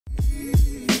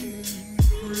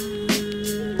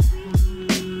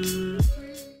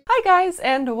Hi guys,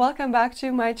 and welcome back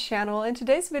to my channel. In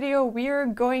today's video we are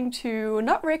going to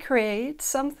not recreate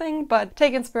something but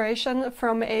take inspiration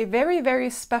from a very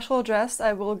special dress.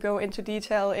 I will go into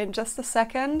detail in just a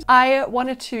second. I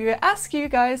wanted to ask you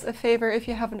guys a favor. If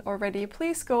you haven't already,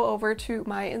 please go over to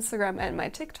my Instagram and my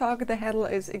TikTok. The handle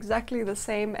is exactly the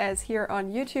same as here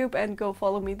on YouTube, and go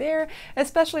follow me there.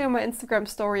 Especially on my Instagram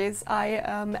stories, I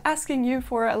am asking you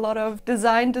for a lot of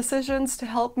design decisions to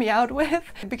help me out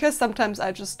with, because sometimes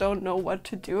I just don't know what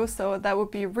to do, so that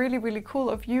would be really cool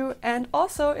of you. And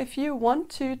also, if you want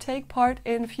to take part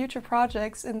in future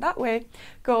projects in that way,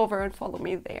 go over and follow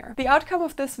me there. The outcome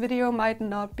of this video might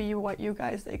not be what you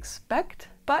guys expect,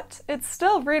 but it's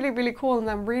still really cool, and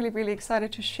I'm really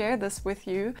excited to share this with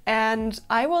you. And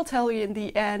I will tell you in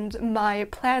the end my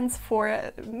plans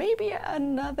for maybe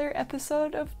another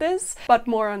episode of this, but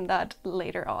more on that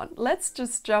later on. Let's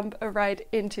just jump right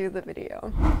into the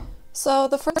video. So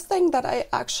the first thing that I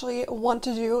actually want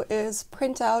to do is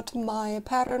print out my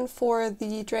pattern for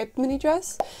the draped mini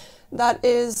dress. That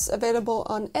is available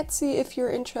on Etsy if you're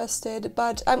interested,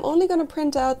 but I'm only going to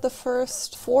print out the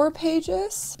first 4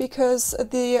 pages because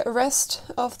the rest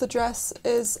of the dress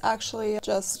is actually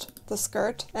just the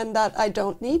skirt, and that I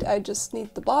don't need. I just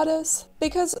need the bodice.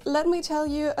 Because let me tell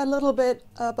you a little bit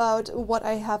about what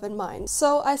I have in mind.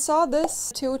 So I saw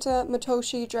this Teuta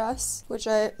Matoshi dress, which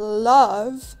I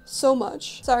love so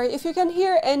much. Sorry if you can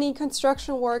hear any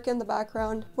construction work in the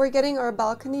background. We're getting our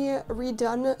balcony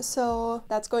redone, so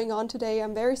that's going on today.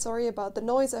 I'm very sorry about the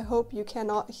noise. I hope you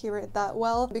cannot hear it that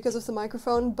well because of the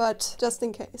microphone, but just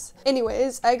in case.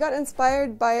 Anyways, I got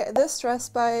inspired by this dress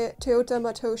by Teuta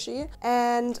Matoshi,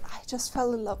 and I just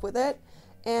fell in love with it.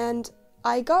 And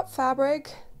I got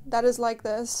fabric that is like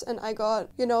this, and I got,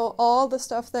 you know, all the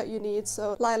stuff that you need.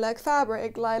 So lilac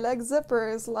fabric, lilac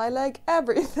zippers, lilac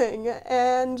everything.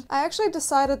 And I actually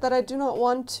decided that I do not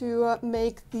want to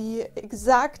make the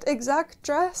exact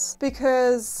dress,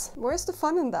 because where's the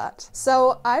fun in that?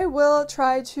 So I will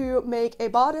try to make a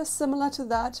bodice similar to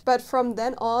that, but from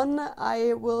then on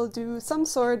I will do some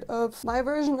sort of my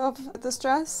version of this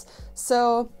dress.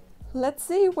 So let's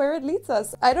see where it leads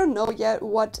us. I don't know yet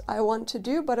what I want to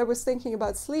do, but I was thinking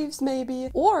about sleeves maybe,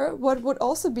 or what would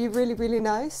also be really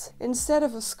nice, instead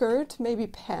of a skirt, maybe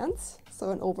pants, so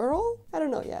an overall? I don't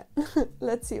know yet.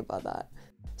 Let's see about that.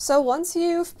 So once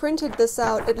you've printed this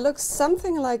out, it looks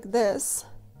something like this,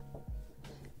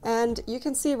 and you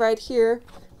can see right here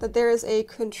that there is a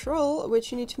control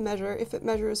which you need to measure. If it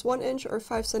measures 1 inch or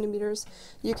 5 centimeters,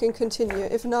 you can continue.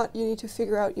 If not, you need to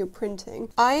figure out your printing.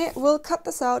 I will cut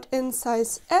this out in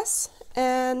size S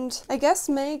and I guess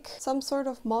make some sort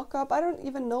of mock-up. I don't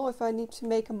even know if I need to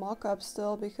make a mock-up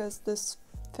still, because this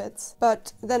fits.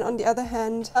 But then on the other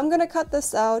hand, I'm gonna cut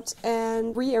this out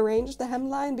and rearrange the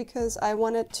hemline, because I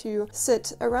want it to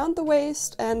sit around the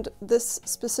waist, and this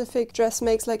specific dress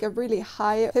makes like a really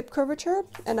high hip curvature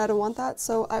and I don't want that,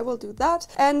 so I will do that.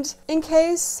 And in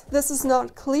case this is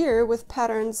not clear with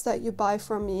patterns that you buy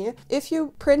from me, if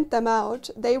you print them out,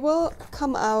 they will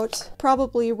come out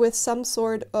probably with some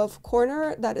sort of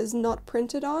corner that is not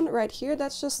printed on right here.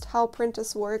 That's just how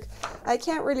printers work. I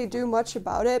can't really do much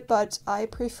about it, but I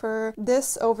prefer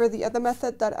this over the other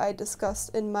method that I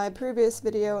discussed in my previous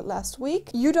video last week.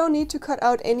 You don't need to cut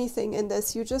out anything in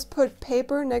this. You just put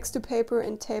paper next to paper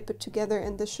and tape it together,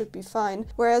 and this should be fine.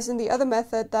 Whereas in the other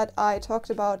method that I talked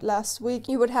about last week,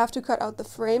 you would have to cut out the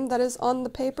frame that is on the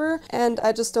paper, and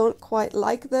I just don't quite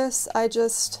like this. I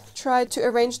just try to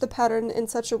arrange the pattern in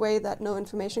such a way that no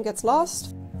information gets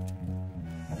lost.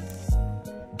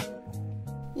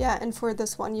 Yeah, and for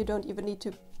this one you don't even need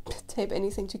to tape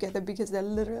anything together, because they're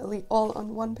literally all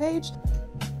on one page.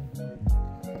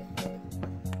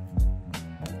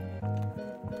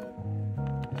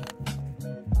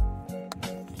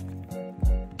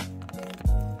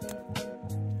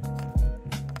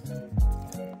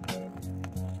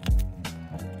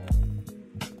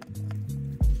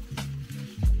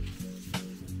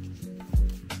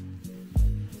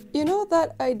 You know,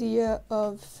 that idea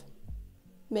of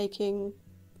making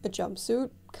a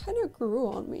jumpsuit kind of grew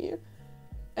on me.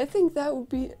 I think that would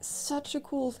be such a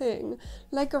cool thing.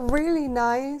 Like a really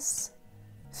nice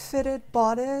fitted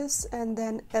bodice, and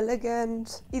then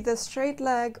elegant either straight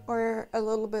leg or a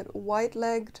little bit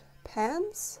wide-legged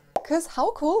pants. Because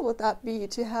how cool would that be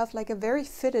to have like a very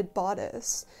fitted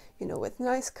bodice, you know, with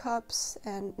nice cups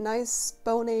and nice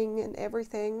boning and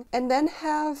everything, and then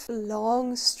have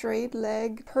long straight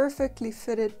leg perfectly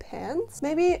fitted pants.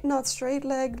 Maybe not straight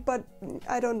legged, but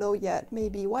I don't know yet.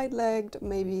 Maybe wide legged,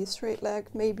 maybe straight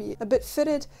legged, maybe a bit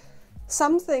fitted.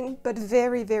 Something, but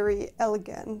very, very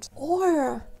elegant.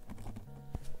 Or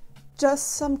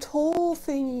just some tall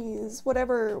thingies,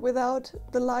 whatever, without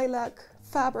the lilac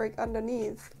fabric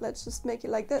underneath. Let's just make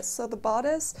it like this. So the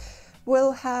bodice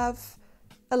will have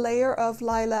a layer of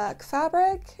lilac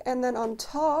fabric, and then on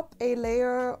top a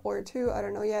layer or two, I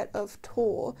don't know yet, of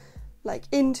tulle, like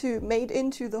made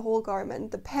into the whole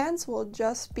garment. The pants will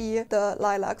just be the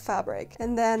lilac fabric,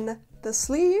 and then the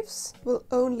sleeves will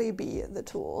only be the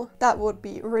tulle. That would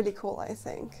be really cool, I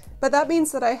think. But that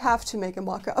means that I have to make a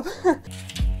mock-up.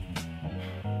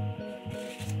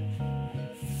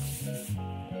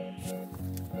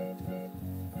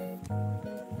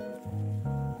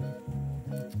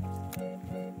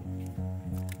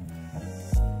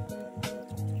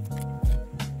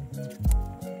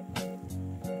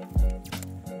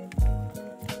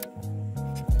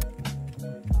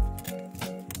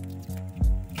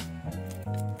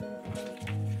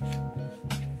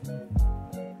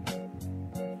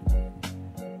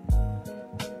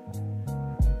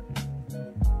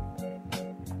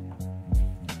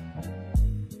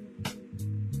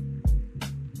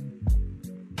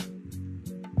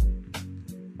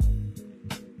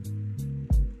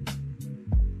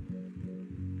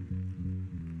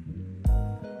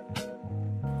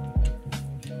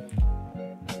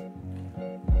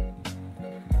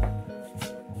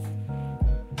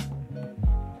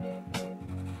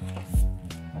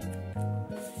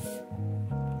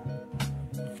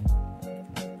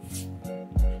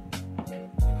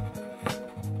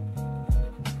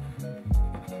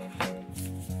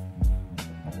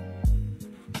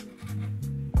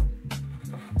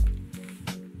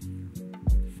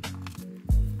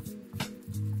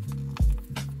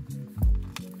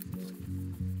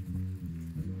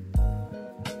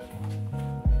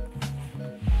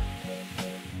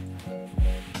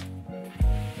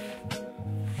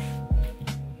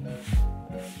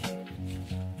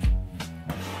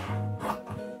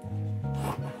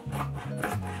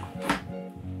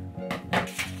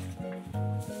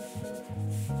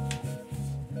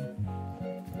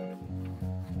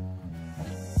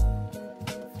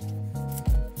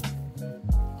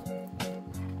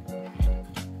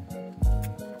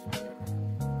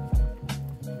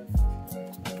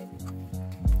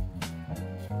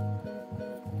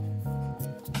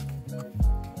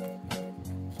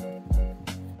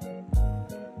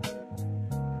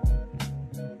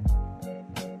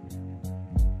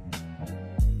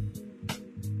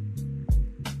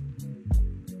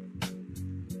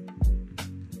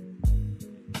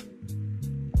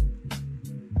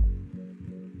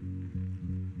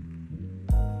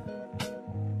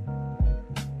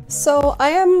 So I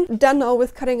am done now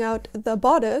with cutting out the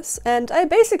bodice, and I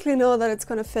basically know that it's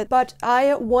gonna fit, but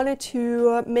I wanted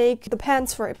to make the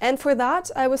pants for it. And for that,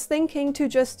 I was thinking to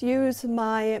just use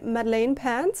my Madeleine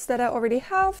pants that I already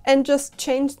have and just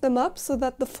change them up so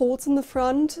that the folds in the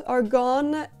front are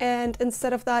gone, and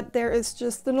instead of that there is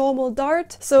just the normal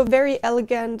dart. So very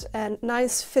elegant and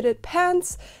nice fitted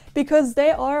pants, because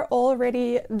they are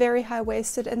already very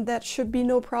high-waisted, and that should be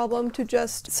no problem to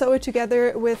just sew it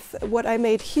together with what I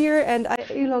made here. And I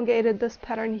elongated this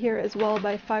pattern here as well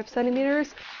by 5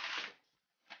 centimeters.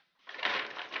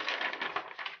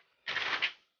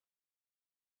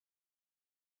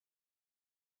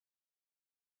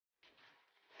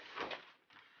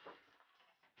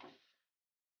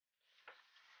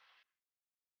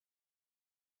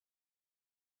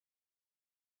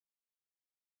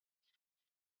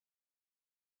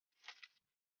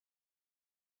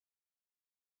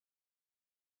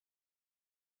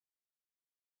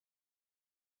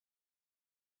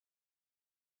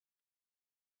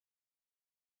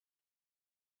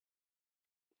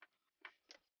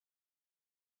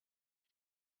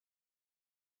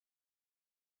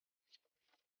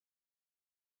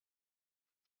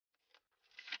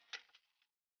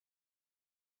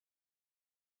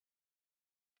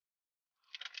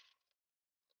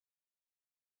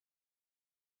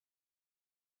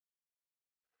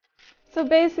 So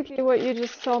basically what you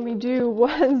just saw me do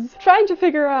was trying to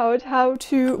figure out how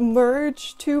to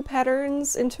merge two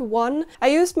patterns into one. I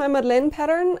used my Madeleine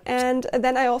pattern, and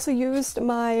then I also used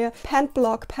my pant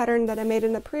block pattern that I made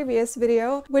in a previous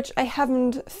video, which I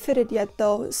haven't fitted yet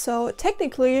though. So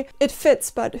technically it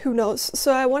fits, but who knows.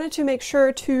 So I wanted to make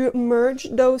sure to merge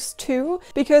those two,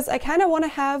 because I kind of want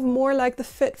to have more like the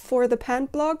fit for the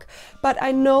pant block, but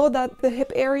I know that the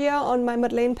hip area on my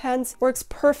Madeleine pants works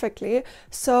perfectly.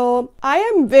 So I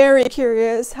am very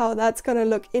curious how that's gonna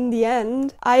look in the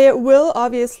end. I will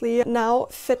obviously now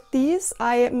fit these.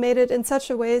 I made it in such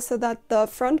a way so that the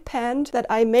front pant that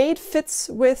I made fits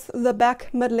with the back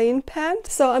Madeleine pant.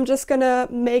 So I'm just gonna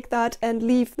make that and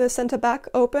leave the center back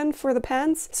open for the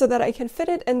pants so that I can fit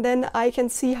it, and then I can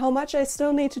see how much I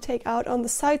still need to take out on the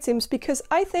side seams, because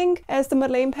I think as the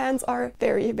Madeleine pants are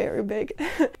very, very big,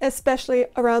 especially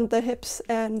around the hips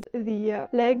and the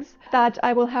legs, that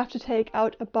I will have to take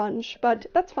out a bunch, but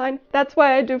that's fine. That's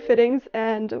why I do fittings,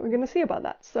 and we're gonna see about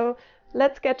that. So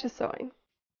let's get to sewing.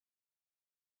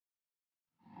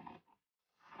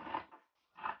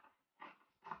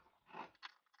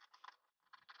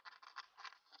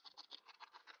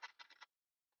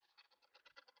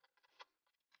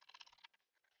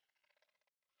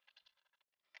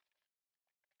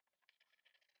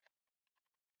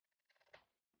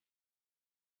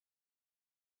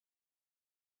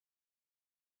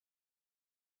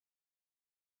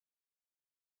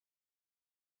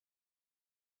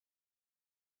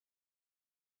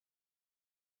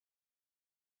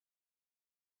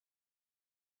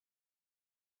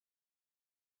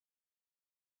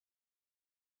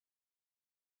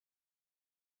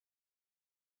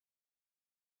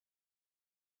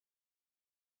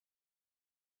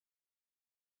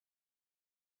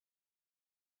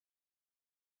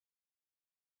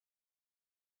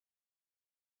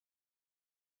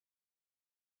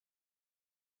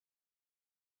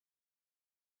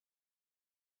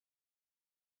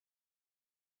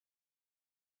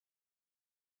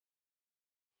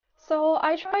 So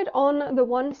I tried on the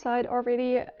one side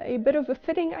already a bit of a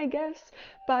fitting, I guess,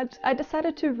 but I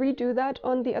decided to redo that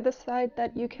on the other side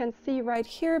that you can see right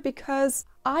here, because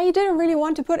I didn't really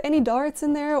want to put any darts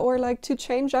in there or like to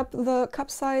change up the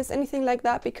cup size, anything like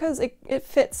that, because it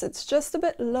fits. It's just a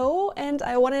bit low and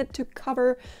I wanted to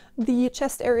cover the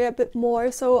chest area a bit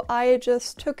more. So I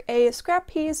just took a scrap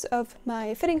piece of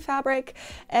my fitting fabric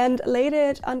and laid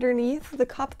it underneath the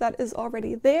cup that is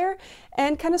already there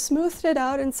and kind of smoothed it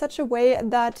out in such a way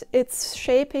that it's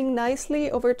shaping nicely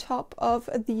over top of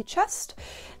the chest,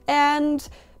 and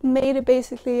made it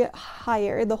basically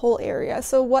higher, the whole area.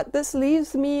 So what this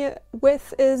leaves me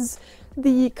with is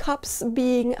the cups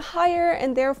being higher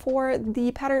and therefore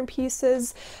the pattern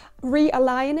pieces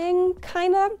realigning,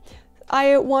 kind of.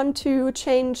 I want to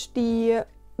change the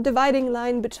dividing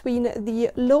line between the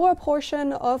lower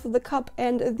portion of the cup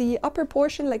and the upper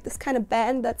portion, like this kind of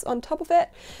band that's on top of it.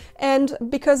 And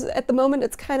because at the moment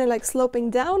it's kind of like sloping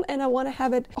down and I want to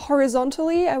have it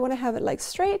horizontally, I want to have it like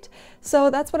straight. So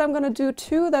that's what I'm going to do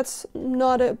too. That's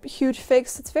not a huge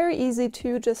fix. It's very easy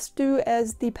to just do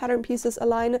as the pattern pieces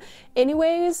align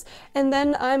anyways. And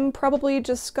then I'm probably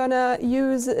just gonna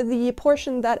use the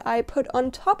portion that I put on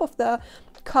top of the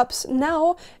cups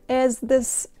now as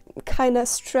this kind of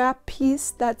strap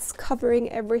piece that's covering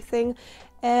everything.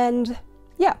 And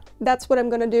yeah, that's what I'm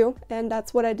gonna do, and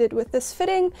that's what I did with this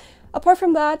fitting. Apart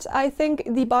from that, I think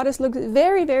the bodice looks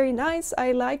very, very nice.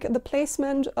 I like the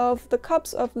placement of the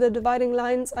cups, of the dividing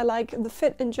lines. I like the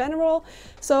fit in general,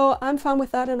 so I'm fine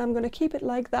with that and I'm gonna keep it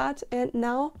like that. And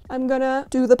now I'm gonna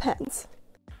do the pants.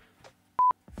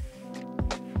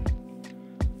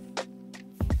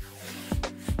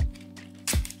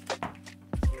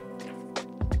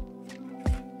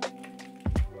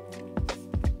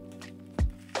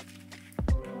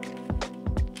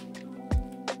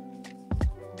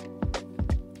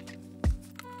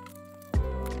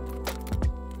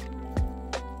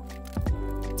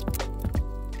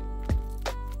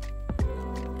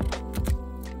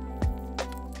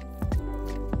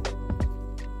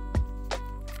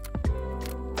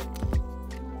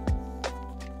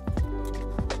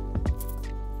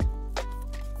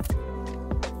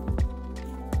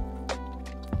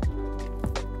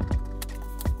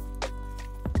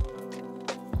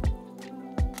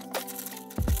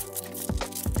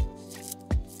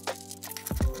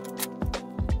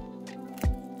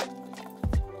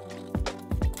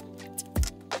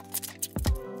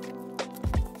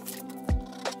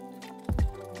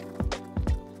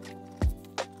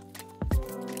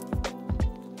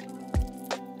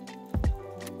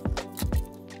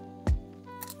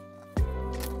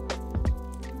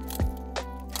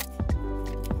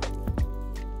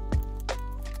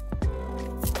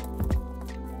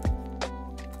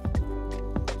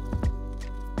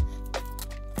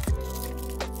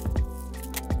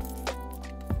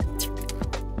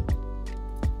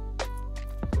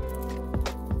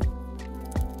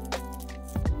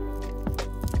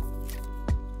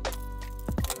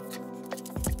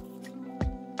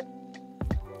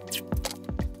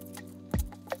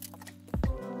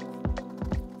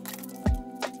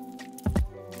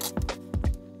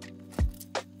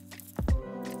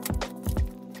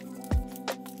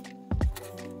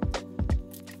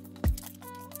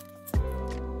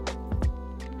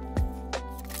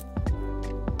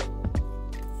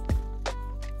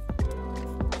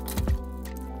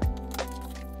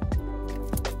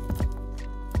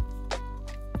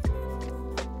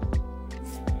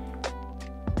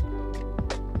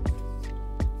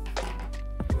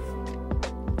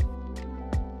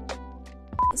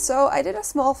 So I did a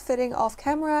small fitting off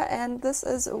camera, and this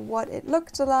is what it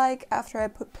looked like after I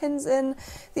put pins in.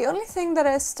 The only thing that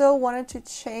I still wanted to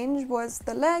change was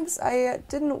the legs. I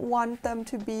didn't want them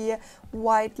to be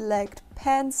wide-legged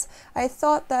pants. I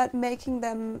thought that making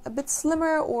them a bit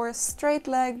slimmer or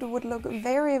straight-legged would look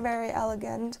very, very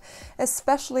elegant,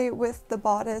 especially with the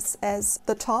bodice as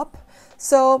the top.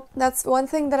 So that's one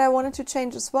thing that I wanted to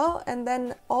change as well. And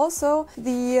then also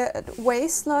the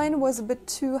waistline was a bit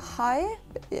too high.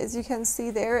 As you can see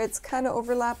there, it's kind of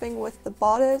overlapping with the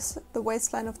bodice, the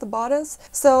waistline of the bodice.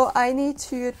 So I need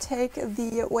to take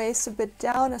the waist a bit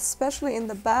down, especially in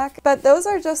the back. But those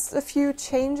are just a few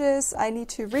changes. I need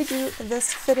to redo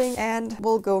this fitting and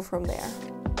we'll go from there.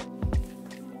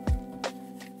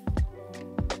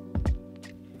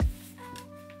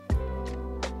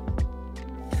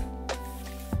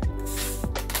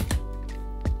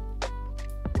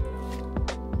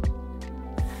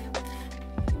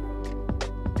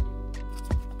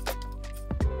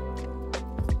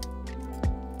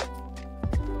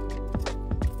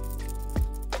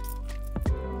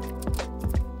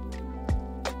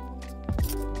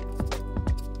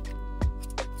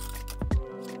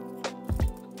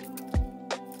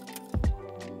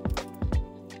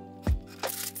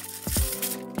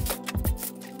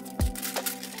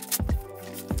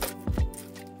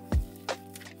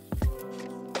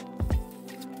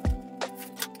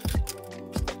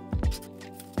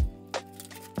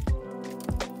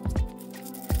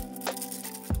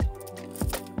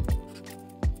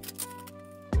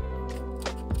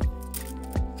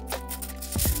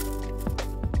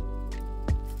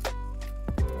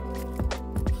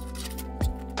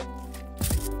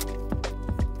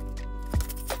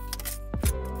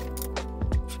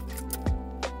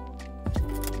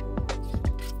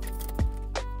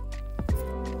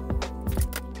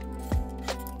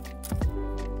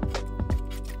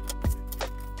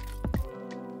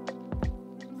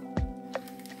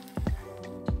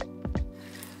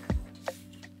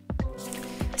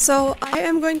 So I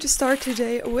am going to start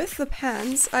today with the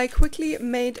pants. I quickly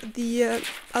made the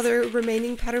other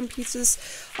remaining pattern pieces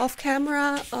off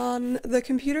camera on the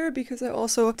computer because I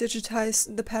also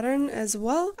digitized the pattern as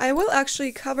well. I will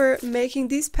actually cover making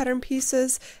these pattern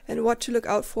pieces and what to look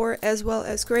out for, as well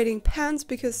as grading pants,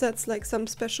 because that's like some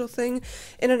special thing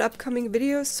in an upcoming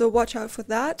video, so watch out for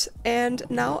that. And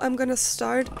now I'm gonna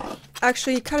start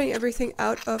actually cutting everything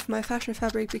out of my fashion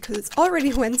fabric because it's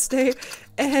already Wednesday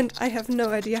and I have no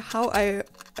idea how I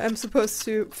am supposed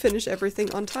to finish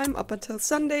everything on time. Up until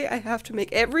Sunday I have to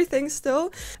make everything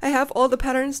still. I have all the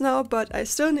patterns now, but I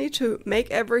still need to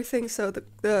make everything, so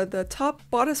the top,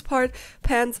 bodice part,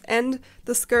 pants and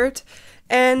the skirt.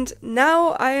 And now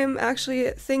I am actually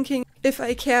thinking if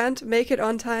I can't make it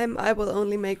on time, I will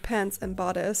only make pants and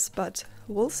bodice, but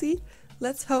we'll see.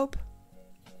 Let's hope.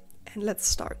 And let's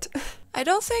start. I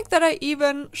don't think that I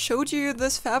even showed you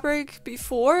this fabric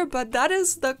before, but that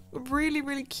is the really,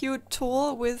 really cute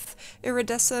tulle with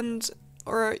iridescent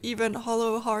or even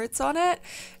hollow hearts on it,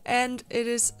 and it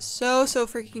is so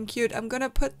freaking cute. I'm gonna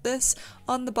put this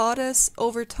on the bodice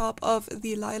over top of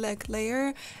the lilac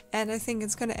layer, and I think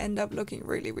it's gonna end up looking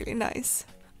really, really nice.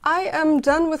 I am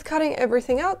done with cutting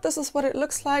everything out. This is what it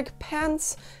looks like,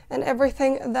 pants and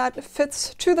everything that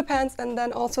fits to the pants, and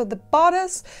then also the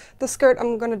bodice. The skirt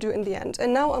I'm gonna do in the end.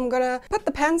 And now I'm gonna put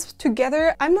the pants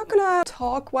together. I'm not gonna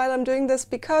talk while I'm doing this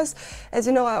because, as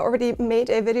you know, I already made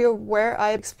a video where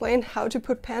I explained how to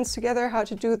put pants together, how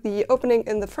to do the opening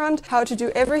in the front, how to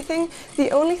do everything. The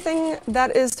only thing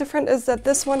that is different is that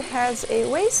this one has a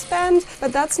waistband,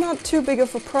 but that's not too big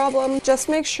of a problem. Just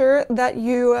make sure that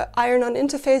you iron on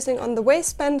interfacing on the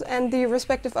waistband and the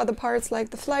respective other parts like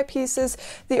the fly pieces,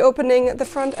 the opening, the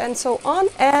front, and so on,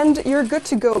 and you're good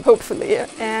to go, hopefully.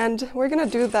 And we're gonna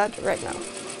do that right now.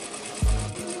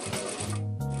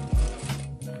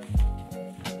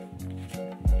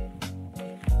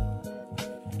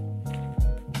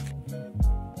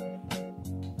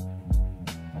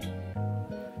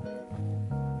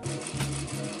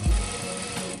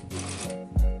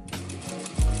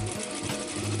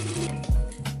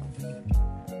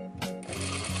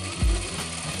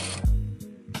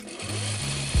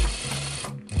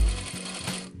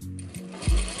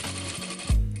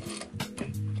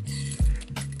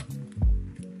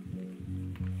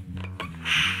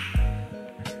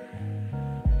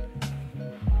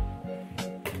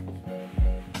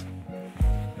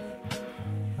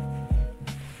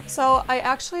 So I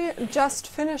actually just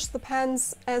finished the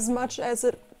pants as much as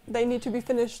they need to be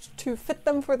finished to fit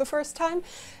them for the first time,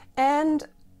 and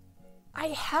I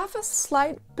have a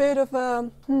slight bit of a,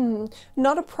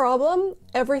 not a problem,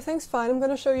 everything's fine, I'm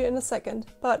gonna show you in a second,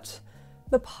 but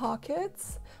the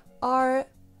pockets, are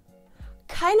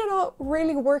kind of not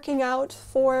really working out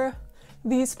for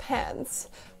these pants.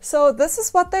 So this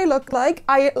is what they look like.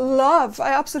 I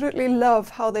absolutely love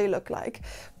how they look like.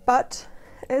 But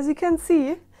as you can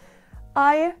see,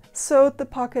 I sewed the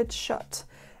pocket shut.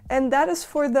 And that is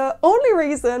for the only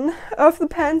reason of the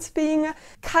pants being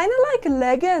kind of like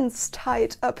leggings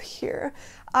tight up here.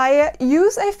 I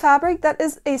use a fabric that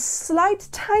is a slight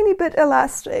tiny bit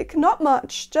elastic, not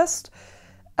much, just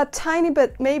a tiny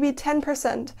bit, maybe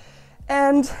 10%.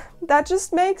 And that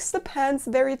just makes the pants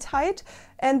very tight,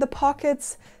 and the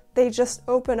pockets, they just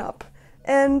open up.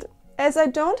 And as I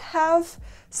don't have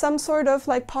some sort of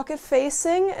like pocket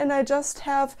facing, and I just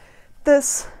have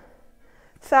this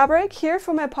fabric here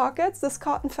for my pockets, this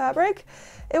cotton fabric,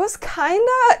 it was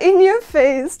kinda in your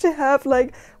face to have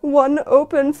like one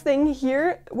open thing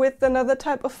here with another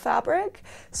type of fabric.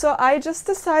 So I just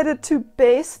decided to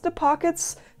baste the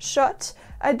pockets shut.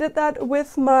 I did that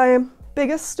with my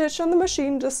biggest stitch on the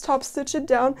machine, just top stitch it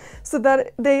down so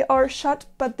that they are shut,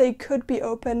 but they could be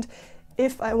opened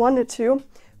if I wanted to,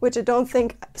 which I don't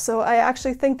think, so I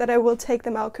actually think that I will take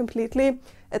them out completely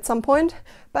at some point.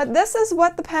 But this is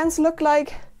what the pants look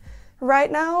like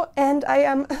right now, and I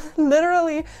am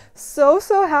literally so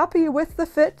happy with the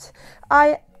fit.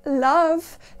 I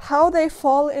love how they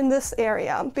fall in this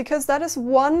area, because that is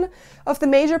one of the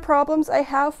major problems I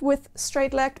have with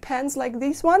straight-legged pants like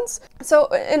these ones. So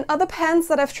in other pants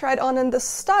that I've tried on in this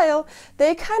style,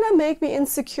 they kind of make me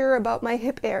insecure about my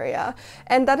hip area,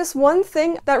 and that is one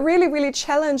thing that really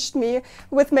challenged me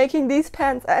with making these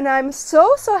pants. And I'm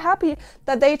so happy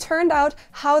that they turned out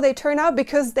how they turn out,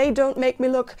 because they don't make me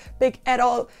look big at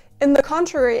all. In the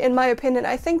contrary, in my opinion,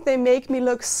 I think they make me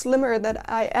look slimmer than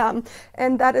I am,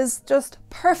 and that is just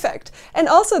perfect. And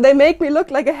also they make me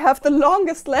look like I have the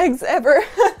longest legs ever.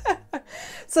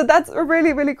 So that's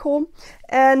really cool.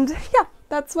 And yeah,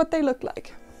 that's what they look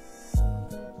like.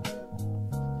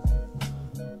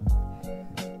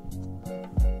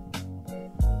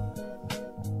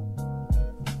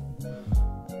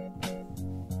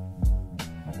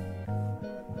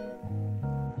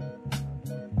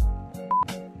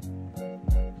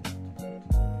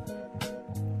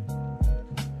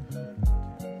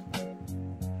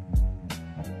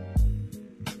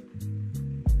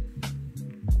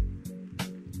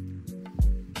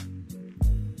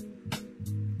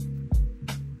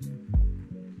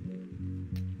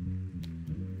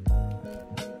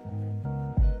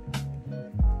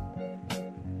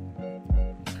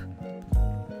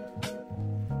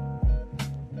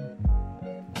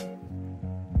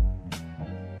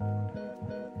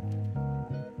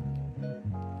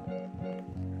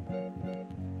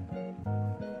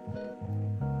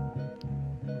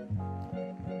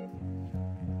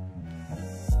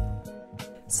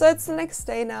 So it's the next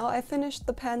day now. I finished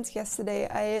the pants yesterday.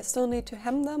 I still need to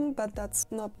hem them, but that's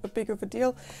not a big of a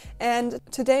deal. And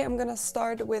today I'm gonna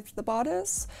start with the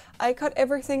bodice. I cut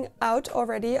everything out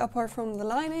already apart from the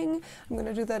lining. I'm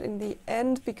gonna do that in the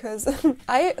end because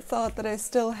I thought that I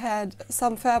still had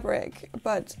some fabric,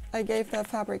 but I gave that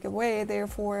fabric away,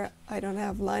 therefore I don't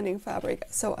have lining fabric,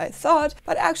 so I thought.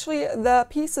 But actually the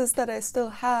pieces that I still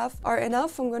have are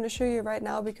enough. I'm going to show you right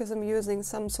now because I'm using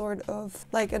some sort of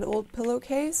like an old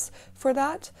pillowcase for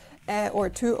that, or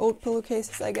two old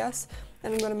pillowcases I guess,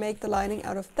 and I'm going to make the lining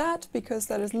out of that because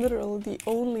that is literally the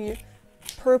only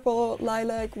purple,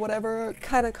 lilac, whatever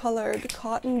kind of colored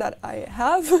cotton that I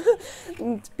have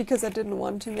because I didn't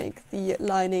want to make the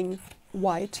lining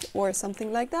white or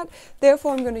something like that.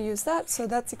 Therefore I'm going to use that, so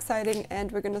that's exciting,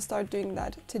 and we're going to start doing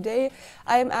that today.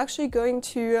 I am actually going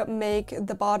to make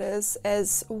the bodice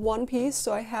as one piece,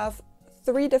 so I have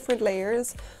 3 different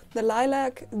layers: the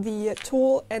lilac, the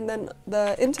tulle, and then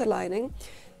the interlining,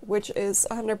 which is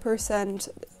 100%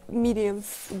 medium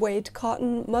weight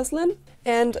cotton muslin,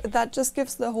 and that just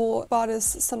gives the whole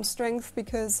bodice some strength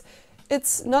because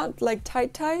it's not like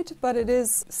tight, but it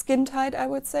is skin tight, I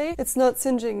would say. It's not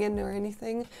singeing in or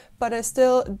anything, but I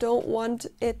still don't want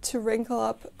it to wrinkle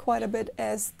up quite a bit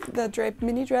as the draped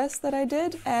mini dress that I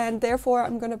did, and therefore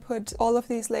I'm gonna put all of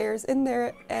these layers in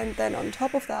there, and then on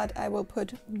top of that I will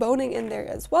put boning in there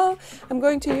as well. I'm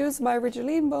going to use my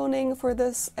Rigoline boning for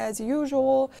this as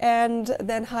usual, and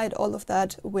then hide all of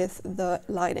that with the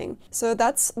lining. So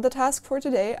that's the task for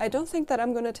today. I don't think that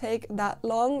I'm gonna take that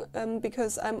long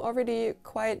because I'm already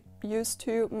quite used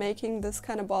to making this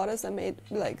kind of bodice. I made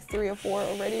like 3 or 4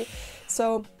 already,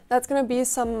 so that's gonna be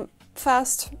some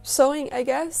fast sewing, I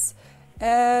guess,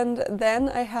 and then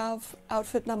I have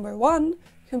outfit number 1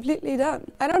 completely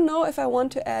done. I don't know if I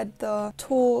want to add the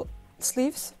tulle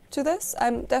sleeves to this.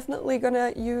 I'm definitely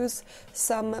gonna use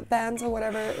some bands or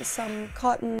whatever, some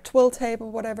cotton twill tape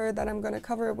or whatever that I'm gonna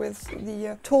cover with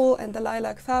the tulle and the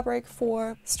lilac fabric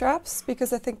for straps,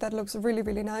 because I think that looks really,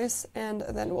 really nice, and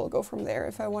then we'll go from there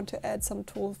if I want to add some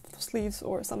tulle sleeves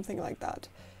or something like that.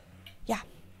 Yeah,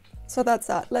 so that's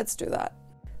that. Let's do that.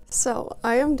 So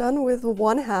I am done with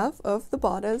one half of the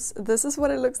bodice. This is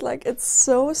what it looks like. It's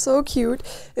so, so cute.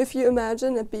 If you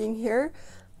imagine it being here,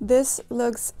 this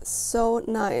looks so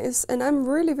nice, and I'm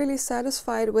really, really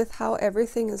satisfied with how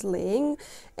everything is laying,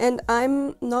 and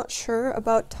I'm not sure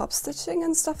about top stitching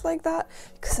and stuff like that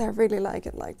because I really like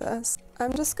it like this.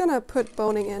 I'm just gonna put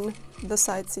boning in the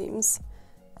side seams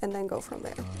and then go from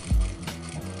there.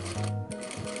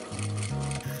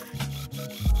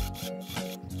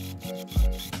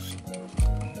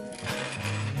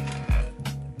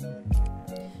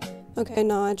 Okay,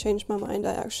 now I changed my mind.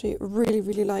 I actually really,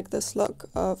 really like this look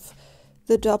of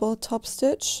the double top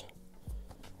stitch.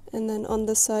 And then on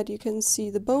this side you can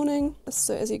see the boning.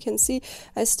 So as you can see,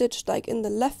 I stitched like in the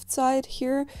left side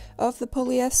here of the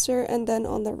polyester and then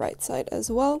on the right side as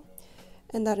well.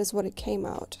 And that is what it came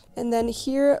out. And then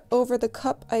here over the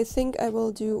cup, I think I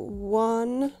will do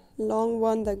one long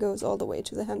one that goes all the way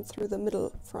to the hem through the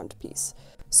middle front piece.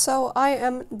 So I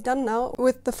am done now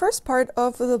with the first part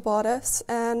of the bodice,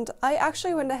 and I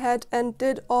actually went ahead and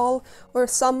did all, or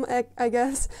some, I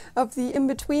guess, of the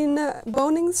in-between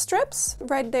boning strips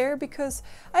right there, because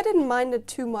I didn't mind it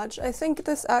too much. I think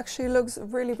this actually looks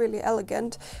really, really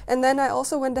elegant. And then I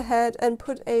also went ahead and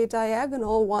put a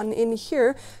diagonal one in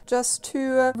here just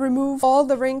to remove all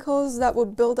the wrinkles that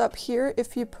would build up here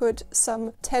if you put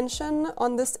some tension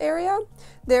on this area.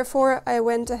 Therefore, I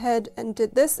went ahead and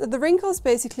did this. The wrinkles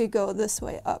basically go this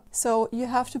way up. So you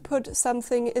have to put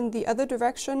something in the other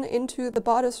direction into the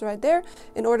bodice right there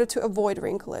in order to avoid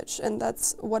wrinklage. And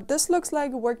that's what this looks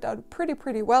like. It worked out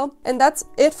pretty well. And that's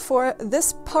it for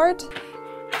this part.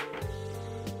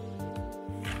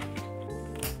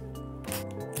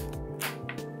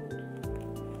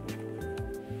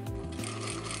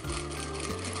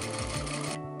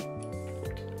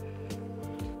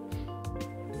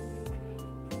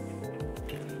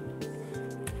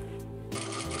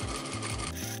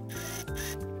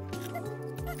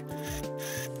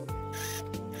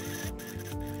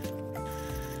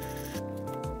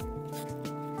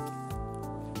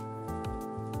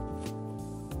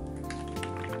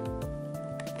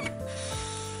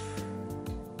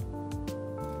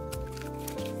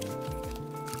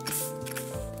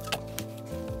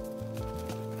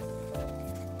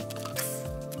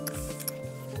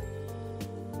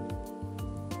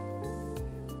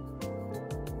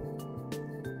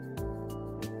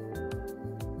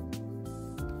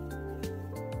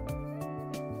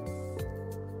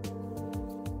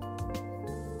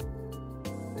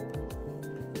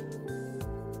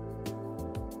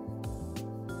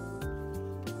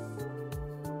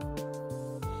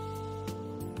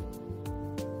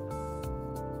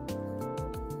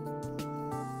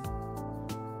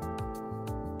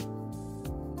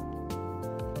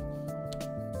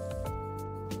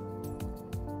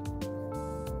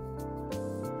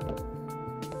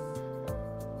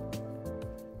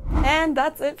 And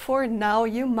that's it for now.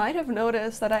 You might have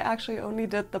noticed that I actually only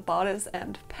did the bodice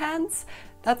and pants.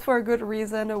 That's for a good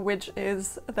reason, which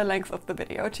is the length of the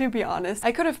video, to be honest.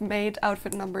 I could have made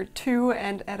outfit number 2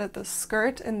 and added the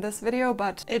skirt in this video,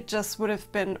 but it just would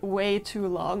have been way too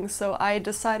long. So I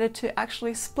decided to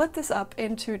actually split this up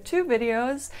into 2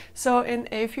 videos. So in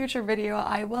a future video,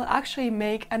 I will actually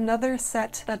make another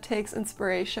set that takes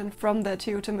inspiration from the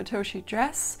Teuta Matoshi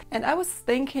dress. And I was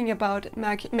thinking about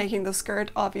making the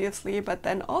skirt, obviously, but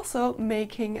then also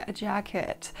making a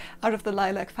jacket out of the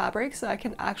lilac fabric, so I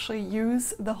can actually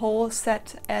use the whole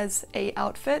set as a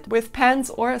outfit with pants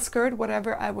or a skirt,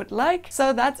 whatever I would like.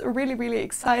 So that's really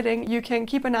exciting. You can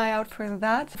keep an eye out for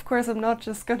that. Of course, I'm not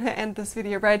just gonna end this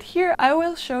video right here. I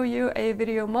will show you a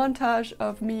video montage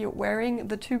of me wearing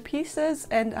the 2 pieces,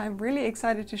 and I'm really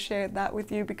excited to share that with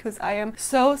you because I am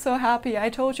so happy. I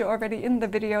told you already in the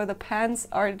video, the pants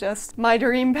are just my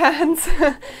dream pants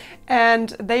and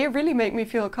they really make me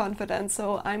feel confident.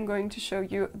 So I'm going to show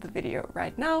you the video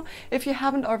right now. If you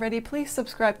haven't already, please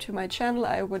subscribe to my channel.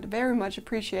 I would very much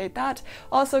appreciate that.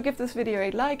 Also, give this video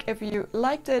a like if you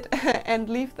liked it and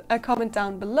leave a comment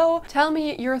down below. Tell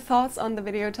me your thoughts on the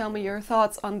video, tell me your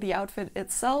thoughts on the outfit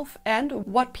itself and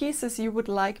what pieces you would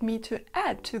like me to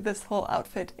add to this whole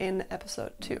outfit in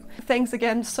episode 2. Thanks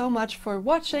again so much for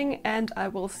watching, and I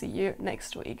will see you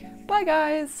next week. Bye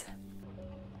guys!